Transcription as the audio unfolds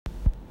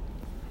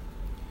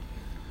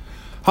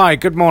Hi,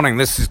 good morning.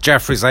 This is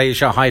Jefferies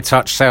Asia High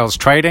Touch Sales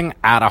Trading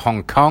out of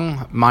Hong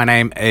Kong. My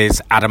name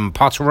is Adam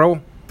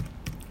Potterill.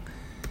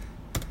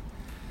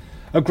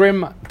 A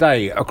grim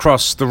day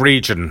across the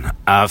region,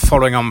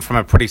 following on from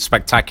a pretty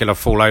spectacular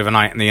fall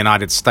overnight in the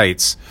United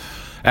States.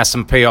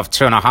 S&P off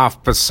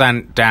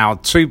 2.5%, Dow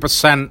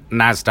 2%,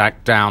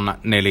 Nasdaq down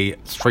nearly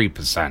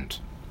 3%.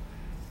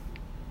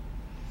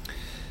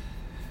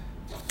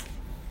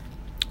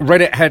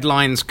 Reddit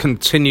headlines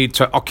continue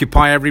to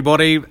occupy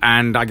everybody,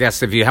 and I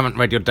guess if you haven't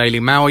read your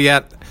Daily Mail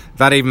yet,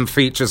 that even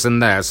features in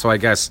there, so I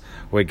guess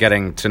we're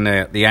getting to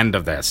near the end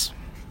of this.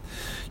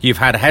 You've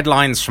had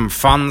headlines from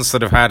funds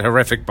that have had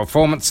horrific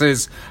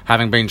performances,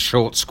 having been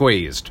short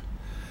squeezed.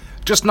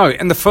 Just note,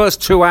 in the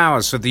first 2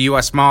 hours of the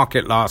US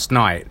market last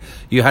night,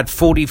 you had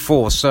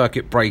 44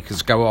 circuit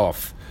breakers go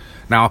off.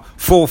 Now,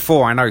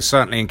 4-4, I know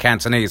certainly in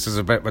Cantonese is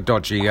a bit of a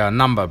dodgy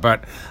number,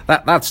 but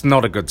that's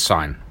not a good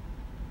sign.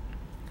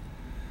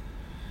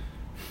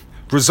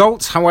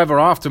 Results, however,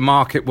 after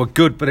market were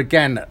good, but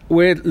again,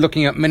 we're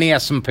looking at mini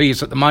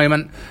S&Ps at the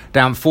moment,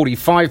 down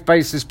 45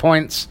 basis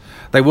points.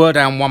 They were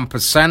down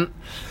 1%,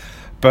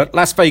 but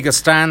Las Vegas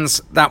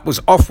stands, that was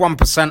off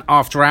 1%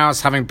 after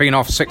hours, having been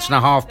off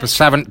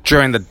 6.5%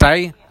 during the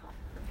day.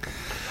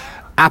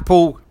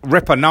 Apple,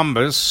 ripper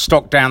numbers,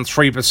 stock down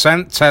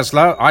 3%.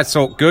 Tesla, I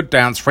thought good,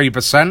 down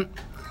 3%.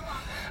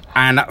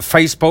 And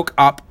Facebook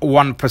up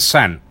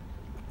 1%.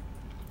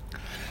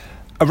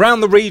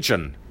 Around the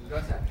region,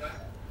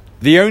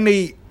 the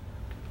only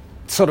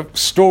sort of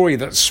story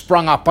that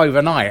sprung up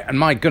overnight, and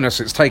my goodness,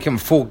 it's taken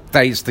 4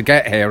 days to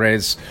get here,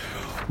 is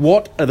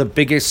what are the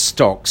biggest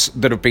stocks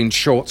that have been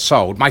short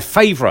sold? My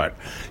favourite,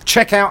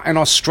 check out in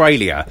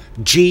Australia,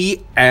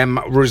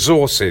 GM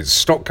Resources,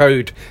 stock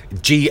code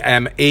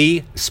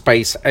GME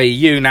space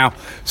AU. Now,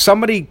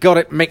 somebody got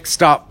it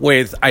mixed up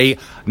with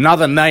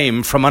another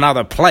name from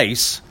another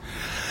place,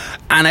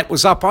 and it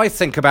was up, I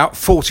think, about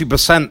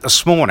 40%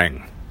 this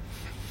morning.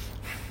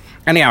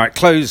 Anyhow, it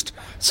closed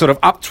sort of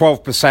up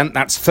 12%,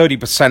 that's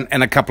 30%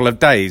 in a couple of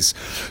days.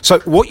 So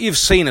what you've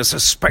seen is a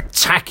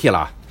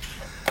spectacular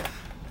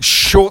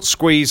short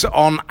squeeze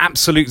on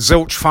absolute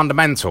zilch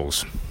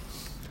fundamentals.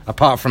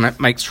 Apart from it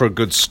makes for a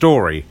good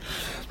story.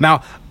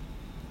 Now,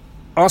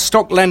 our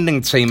stock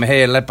lending team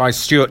here, led by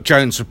Stuart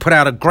Jones, have put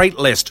out a great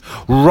list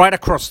right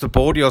across the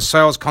board. Your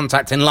sales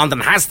contact in London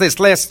has this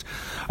list,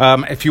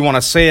 if you want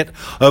to see it,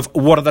 of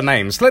what are the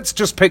names. Let's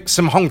just pick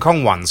some Hong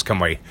Kong ones, can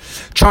we?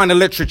 China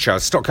Literature,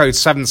 stock code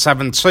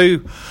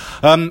 772,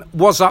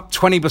 was up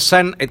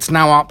 20%. It's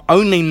now up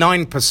only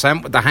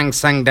 9%, with the Hang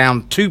Seng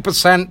down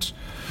 2%.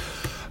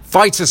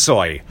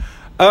 Vitasoy,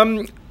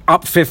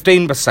 up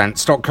 15%,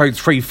 stock code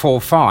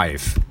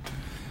 345.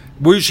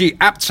 Wuxi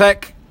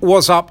Aptec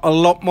was up a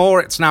lot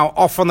more. It's now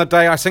off on the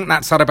day. I think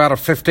that's at about a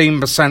 15%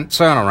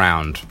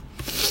 turnaround.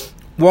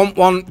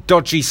 Want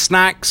dodgy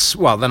snacks?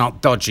 Well, they're not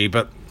dodgy,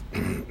 but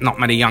not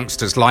many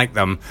youngsters like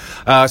them.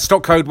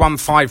 Stock code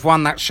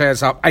 151, that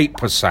share's up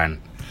 8%.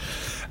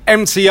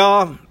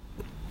 MTR,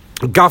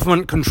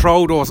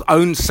 government-controlled or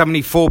owned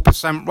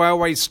 74%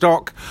 railway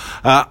stock,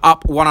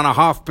 up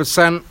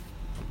 1.5%.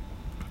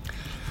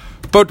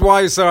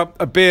 Budweiser,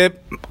 a beer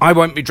I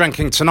won't be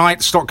drinking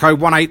tonight, stock code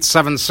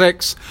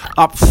 1876,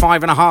 up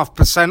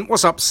 5.5%,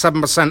 was up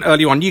 7%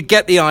 early on. You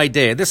get the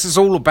idea. This is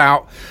all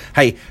about,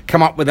 hey,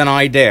 come up with an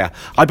idea.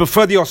 I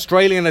prefer the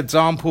Australian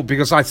example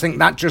because I think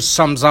that just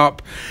sums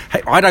up,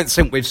 hey, I don't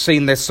think we've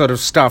seen this sort of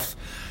stuff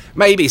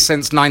maybe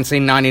since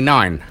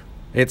 1999.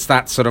 It's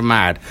that sort of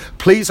mad.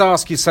 Please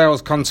ask your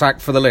sales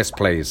contact for the list,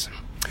 please.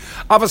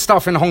 Other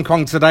stuff in Hong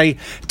Kong today,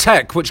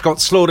 tech, which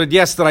got slaughtered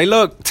yesterday.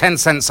 Look, 10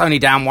 cents only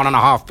down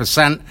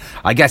 1.5%.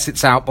 I guess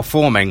it's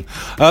outperforming.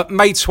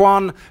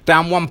 Meituan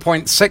down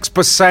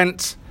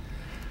 1.6%.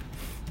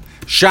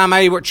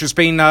 Xiaomi, which has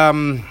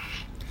been,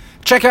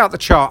 check out the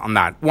chart on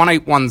that,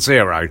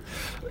 1810.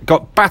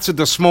 Got battered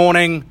this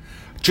morning,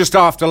 just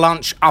after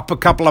lunch, up a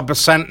couple of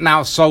percent,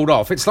 now sold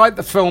off. It's like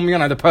the film,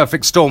 The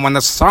Perfect Storm, when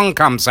the sun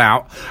comes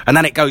out and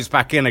then it goes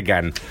back in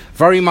again.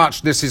 Very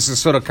much this is the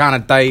sort of kind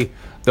of day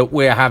that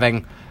we're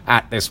having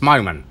at this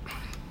moment.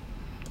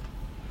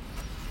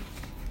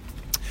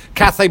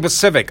 Cathay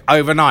Pacific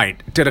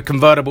overnight did a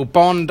convertible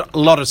bond, a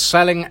lot of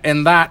selling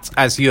in that,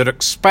 as you'd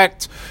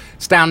expect.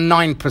 It's down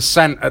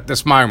 9% at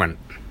this moment.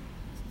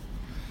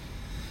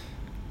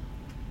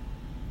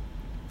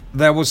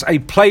 There was a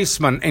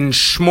placement in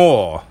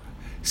Schmore,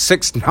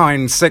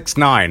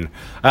 6969.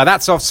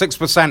 That's off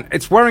 6%.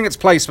 It's wearing its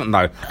placement,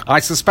 though. I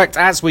suspect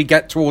as we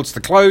get towards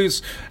the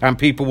close and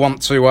people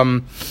want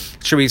to,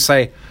 shall we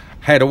say,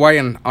 head away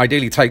and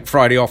ideally take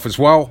Friday off as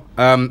well,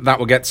 that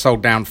will get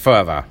sold down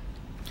further.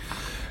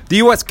 The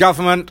US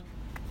government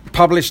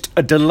published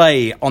a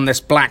delay on this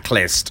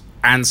blacklist,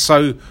 and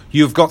so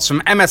you've got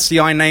some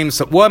MSCI names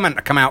that were meant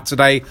to come out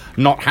today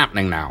not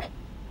happening now.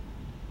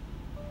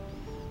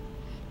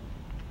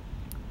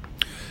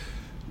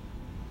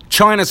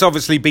 China's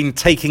obviously been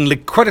taking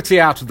liquidity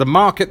out of the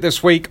market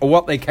this week, or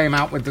what they came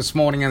out with this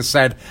morning and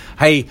said,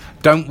 hey,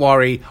 don't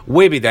worry,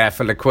 we'll be there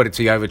for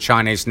liquidity over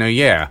Chinese New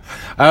Year.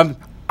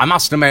 I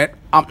must admit,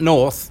 up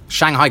north,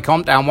 Shanghai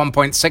Comp down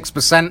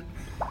 1.6%,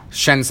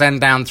 Shenzhen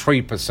down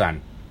 3%.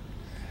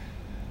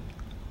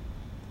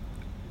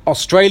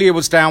 Australia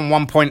was down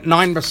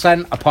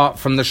 1.9%, apart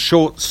from the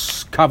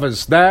shorts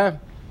covers there.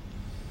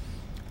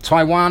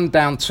 Taiwan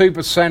down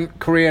 2%,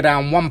 Korea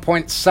down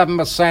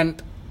 1.7%,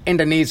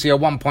 Indonesia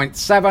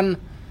 1.7%.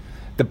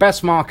 The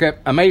best market,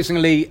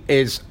 amazingly,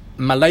 is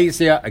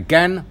Malaysia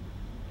again.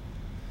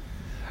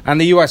 And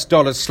the US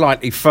dollar is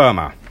slightly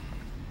firmer.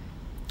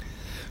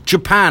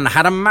 Japan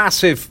had a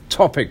massive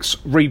topics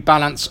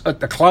rebalance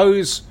at the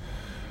close.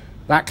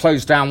 That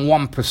closed down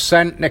 1%,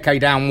 Nikkei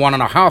down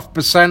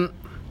 1.5%.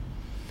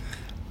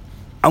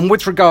 And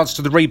with regards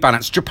to the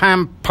rebalance,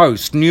 Japan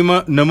Post,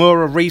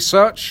 Nomura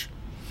Research,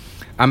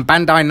 and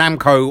Bandai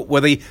Namco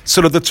were the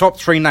sort of the top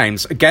three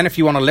names. Again, if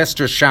you want a list,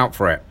 just shout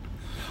for it.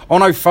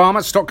 Ono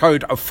Pharma, stock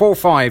code of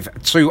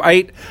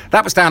 4528.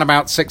 That was down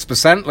about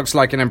 6%. Looks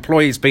like an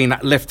employee's been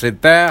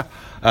lifted there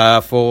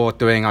for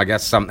doing, I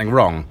guess, something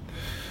wrong.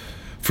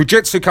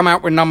 Fujitsu come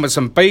out with numbers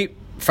and beat.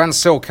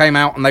 Fansil came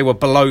out and they were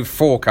below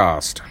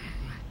forecast.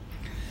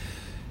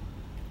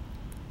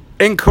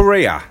 In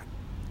Korea,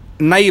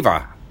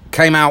 Naver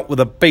came out with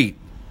a beat.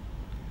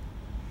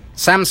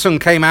 Samsung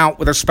came out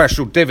with a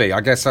special divvy. I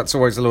guess that's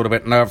always a little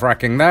bit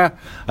nerve-wracking there,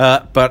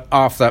 but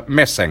after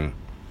missing.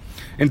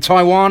 In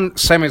Taiwan,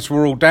 semis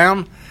were all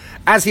down.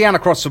 ASEAN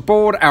across the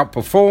board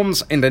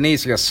outperforms.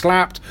 Indonesia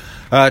slapped.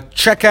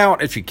 Check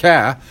out, if you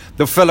care,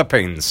 the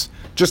Philippines.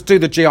 Just do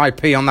the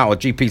GIP on that, or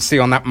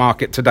GPC on that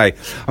market today.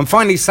 And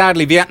finally,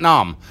 sadly,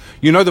 Vietnam.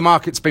 You know the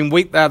market's been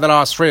weak there the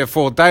last 3 or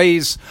 4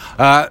 days.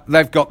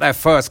 They've got their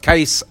first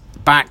case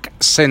back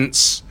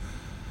since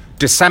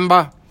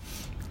December.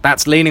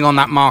 That's leaning on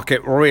that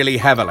market really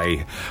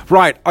heavily.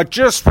 Right, I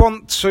just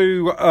want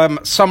to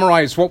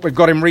summarise what we've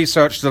got in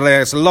research today.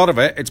 There's a lot of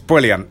it. It's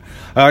brilliant.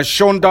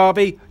 Sean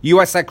Darby,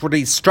 US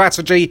equity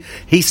strategy.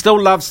 He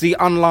still loves the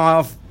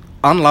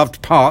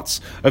unloved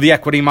parts of the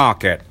equity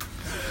market.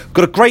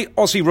 Got a great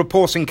Aussie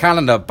reporting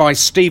calendar by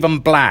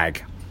Stephen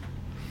Blagg.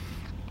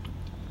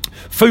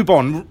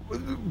 Fubon,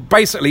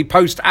 basically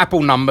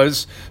post-Apple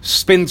numbers,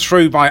 spin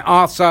through by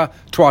Arthur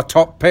to our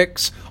top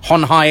picks,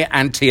 Honhai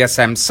and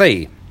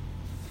TSMC.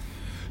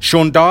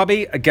 Sean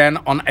Darby, again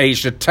on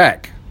Asia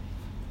Tech.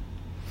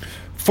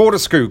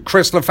 Fortescue,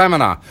 Chris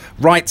LaFemina,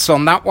 writes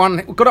on that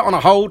one. We've got it on a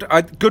hold.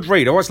 Good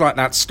read, always like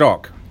that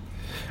stock.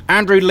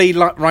 Andrew Lee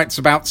writes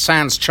about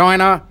Sands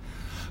China.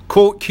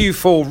 Caught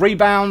Q4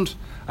 rebound.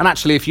 And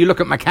actually, if you look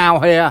at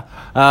Macau here,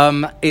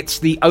 it's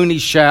the only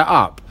share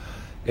up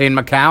in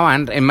Macau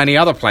and in many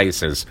other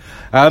places.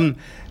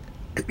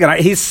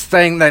 He's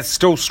saying they're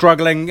still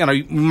struggling.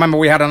 Remember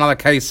we had another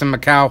case in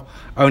Macau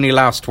only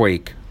last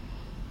week.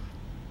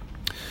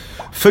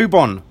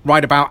 Fubon,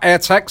 write about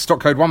AirTech,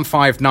 stock code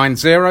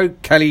 1590.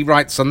 Kelly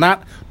writes on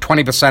that,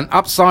 20%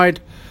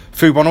 upside.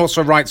 Fubon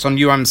also writes on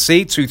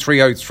UMC,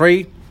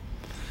 2303.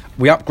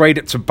 We upgrade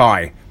it to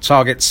buy.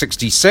 Target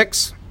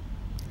 66.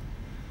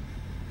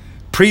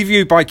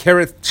 Preview by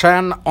Kirith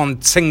Chan on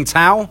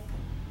Tsingtao.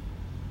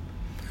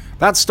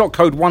 That's stock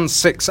code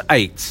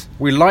 168.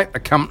 We like the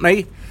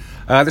company.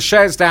 The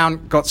shares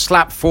down, got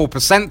slapped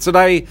 4%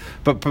 today,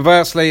 but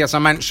perversely, as I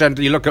mentioned,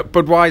 you look at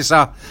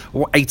Budweiser,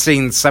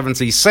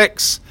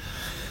 1876,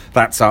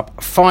 that's up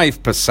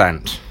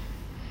 5%.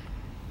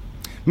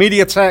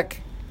 MediaTek,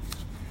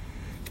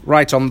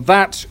 right on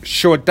that.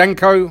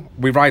 Denko,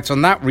 we write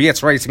on that,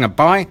 reiterating a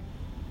buy.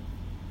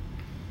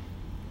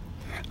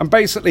 And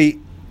basically,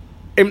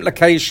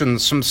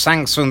 implications from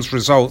Samsung's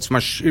results,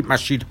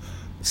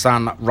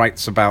 Mashid-san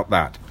writes about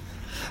that.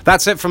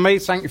 That's it from me.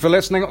 Thank you for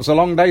listening. It was a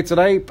long day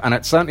today, and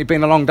it's certainly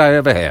been a long day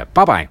over here.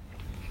 Bye-bye.